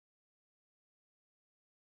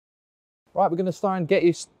Right, we're going to try and get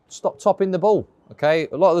you stop topping the ball. Okay,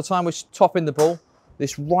 a lot of the time we're topping the ball.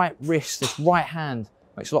 This right wrist, this right hand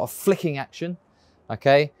makes a lot of flicking action.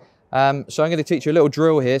 Okay, so I'm going to teach you a little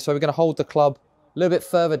drill here. So we're going to hold the club a little bit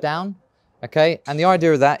further down. Okay, and the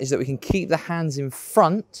idea of that is that we can keep the hands in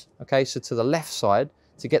front. Okay, so to the left side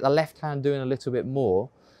to get the left hand doing a little bit more,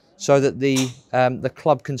 so that the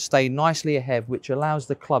club can stay nicely ahead, which allows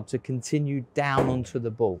the club to continue down onto the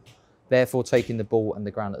ball, therefore taking the ball and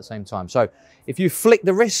the ground at the same time. So if you flick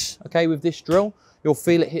the wrists, okay, with this drill, you'll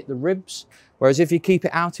feel it hit the ribs. Whereas if you keep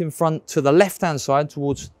it out in front to the left-hand side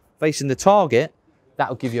towards facing the target,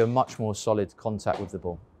 that'll give you a much more solid contact with the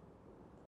ball.